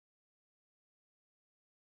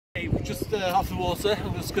just off the water.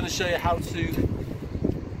 I'm just going to show you how to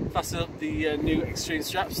fasten up the new extreme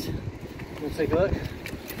straps. We'll take a look.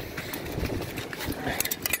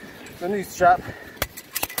 The new strap,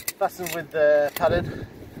 fastened with padded.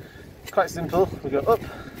 Quite simple. We go up,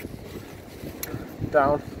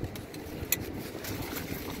 down,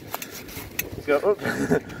 go up,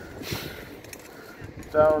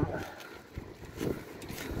 down,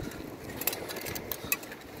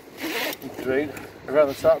 and through, around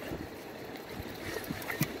the top,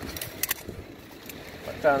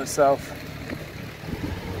 back down itself.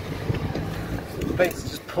 Basically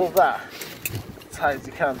just pull that as tight as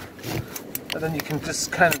you can, and then you can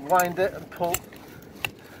just kind of wind it and pull.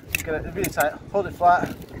 Get it really tight, hold it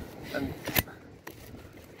flat and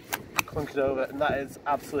clunk it over, and that is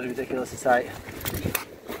absolutely ridiculously tight.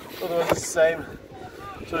 Other one's the same,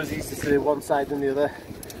 so it's easier to do one side than the other.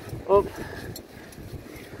 Up,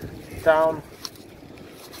 down,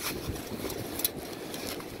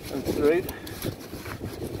 and through.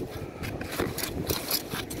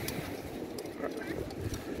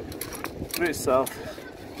 Through itself.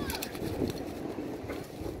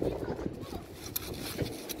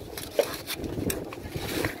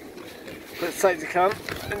 Put it as tight as you can,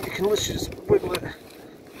 and you can literally just wiggle it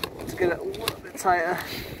to get it a little bit tighter.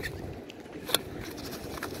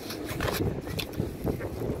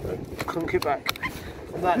 Clunk it back.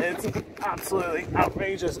 And that is absolutely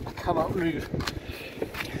outrageous. I cannot move.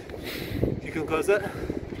 You can close it.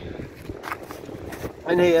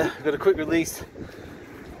 And here, I've got a quick release.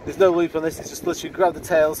 There's no loop on this, it's just literally grab the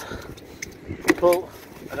tails, pull,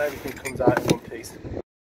 and everything comes out in one piece.